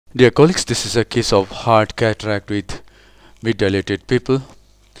Dear colleagues, this is a case of hard cataract with mid-dilated pupil.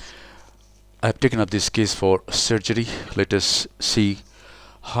 I have taken up this case for surgery. Let us see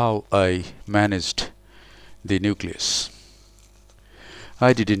how I managed the nucleus.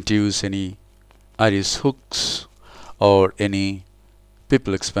 I didn't use any iris hooks or any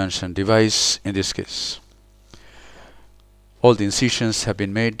pupil expansion device in this case. All the incisions have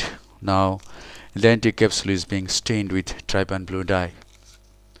been made. Now the anticapsule is being stained with trypan blue dye.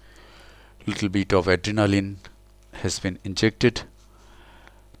 Little bit of adrenaline has been injected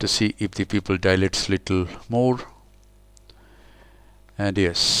to see if the pupil dilates little more. And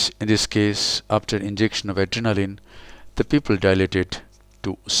yes, in this case, after injection of adrenaline, the pupil dilated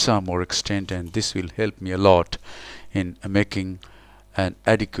to some more extent, and this will help me a lot in making an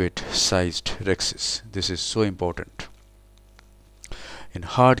adequate sized rhexis. This is so important. In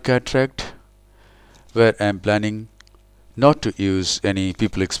hard cataract, where I am planning not to use any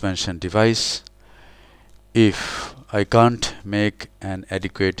pupil expansion device, if I can't make an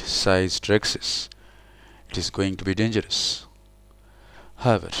adequate sized rhexis, it is going to be dangerous.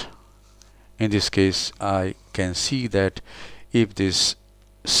 However, in this case, I can see that if this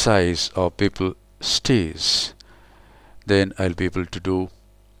size of pupil stays, then I'll be able to do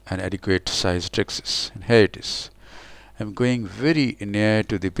an adequate sized rhexis. And here it is. I'm going very near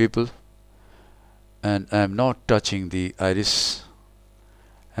to the pupil, and I am not touching the iris,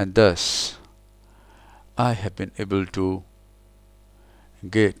 and thus I have been able to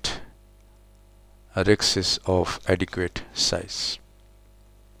get a rhexis of adequate size.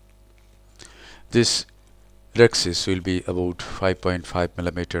 This rhexis will be about 5.5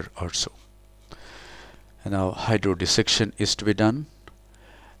 millimeter or so. And now hydrodissection is to be done,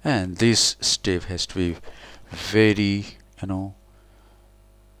 and this step has to be very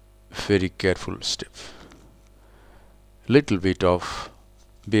very careful step. Little bit of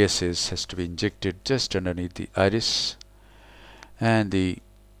BSS has to be injected just underneath the iris, and the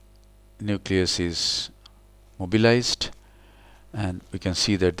nucleus is mobilized, and we can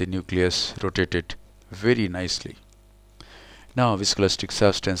see that the nucleus rotated very nicely. Now viscoelastic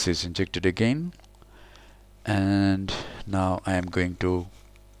substance is injected again, and now I am going to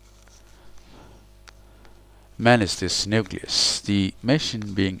manage this nucleus. The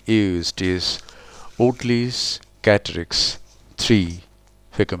machine being used is Oatley's Catarix 3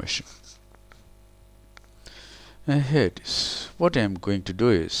 Phaco machine. And here it is. What I am going to do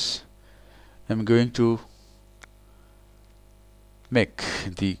is I am going to make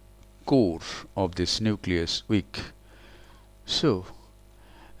the core of this nucleus weak. So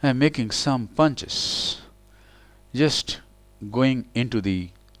I am making some punches, just going into the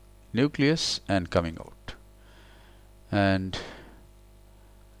nucleus and coming out, and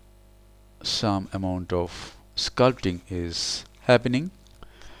some amount of sculpting is happening,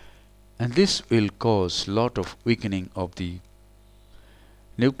 and this will cause lot of weakening of the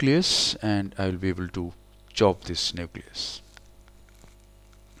nucleus, and I will be able to chop this nucleus.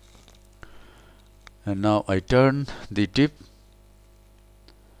 And now I turn the tip,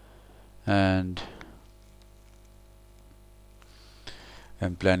 and I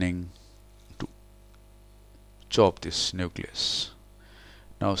am planning to chop this nucleus.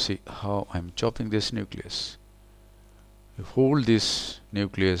 Now see how I am chopping this nucleus. I hold this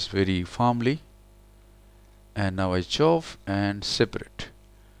nucleus very firmly, and now I chop and separate,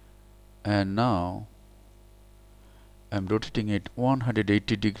 and now I am rotating it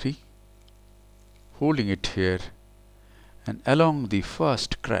 180 degree, holding it here, and along the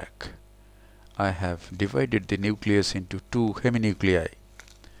first crack I have divided the nucleus into two heminuclei,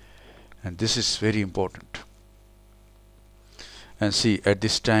 and this is very important. And see, at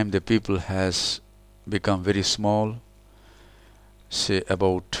this time the pupil has become very small, say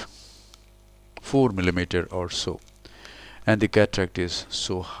about 4 millimeter or so, and the cataract is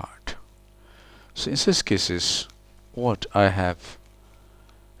so hard. So in such cases, what I have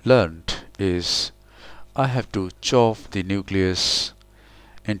learned is I have to chop the nucleus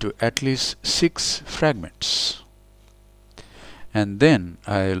into at least 6 fragments, and then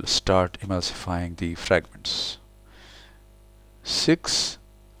I'll start emulsifying the fragments. 6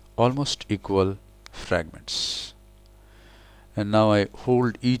 almost equal fragments, and now I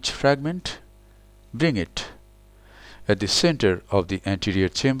hold each fragment, bring it at the center of the anterior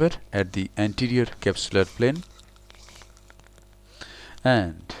chamber at the anterior capsular plane,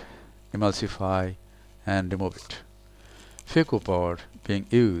 and emulsify and remove it. Phaco power being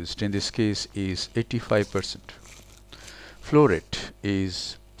used in this case is 85%. Flow rate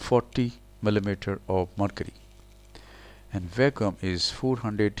is 40 millimeter of mercury, and vacuum is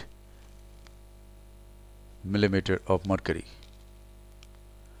 400 millimeter of mercury.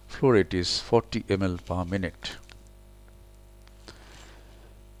 flow rate is 40 ml per minute.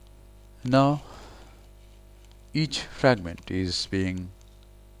 Now each fragment is being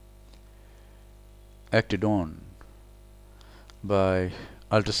acted on by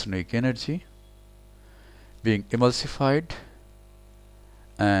ultrasonic energy, being emulsified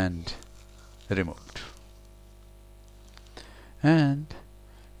and removed. And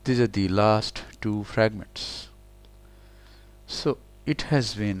these are the last two fragments. So it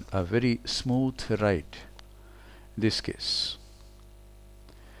has been a very smooth ride in this case.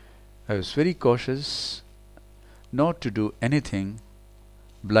 I was very cautious not to do anything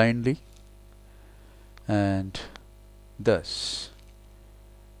blindly, and thus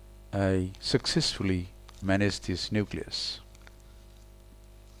I successfully managed this nucleus.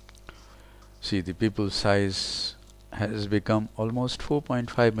 See, the pupil size has become almost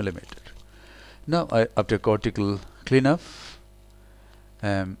 4.5 millimeter. Now after cortical cleanup, I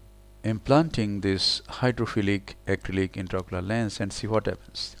am implanting this hydrophilic acrylic intraocular lens and see what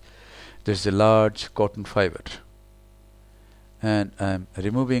happens. There is a large cotton fiber, and I am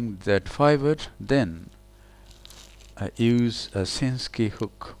removing that fiber. Then I use a Sensei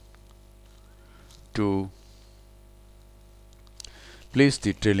hook to place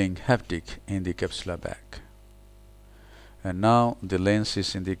the trailing haptic in the capsular bag, and now the lens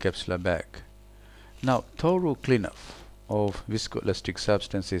is in the capsular bag. Now thorough cleanup of viscoelastic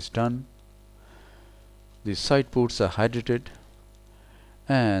substance is done. The side ports are hydrated,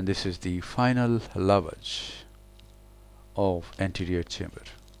 and this is the final lavage of anterior chamber.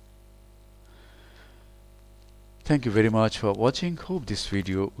 Thank you very much for watching. Hope this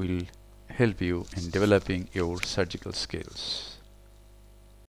video will help you in developing your surgical skills.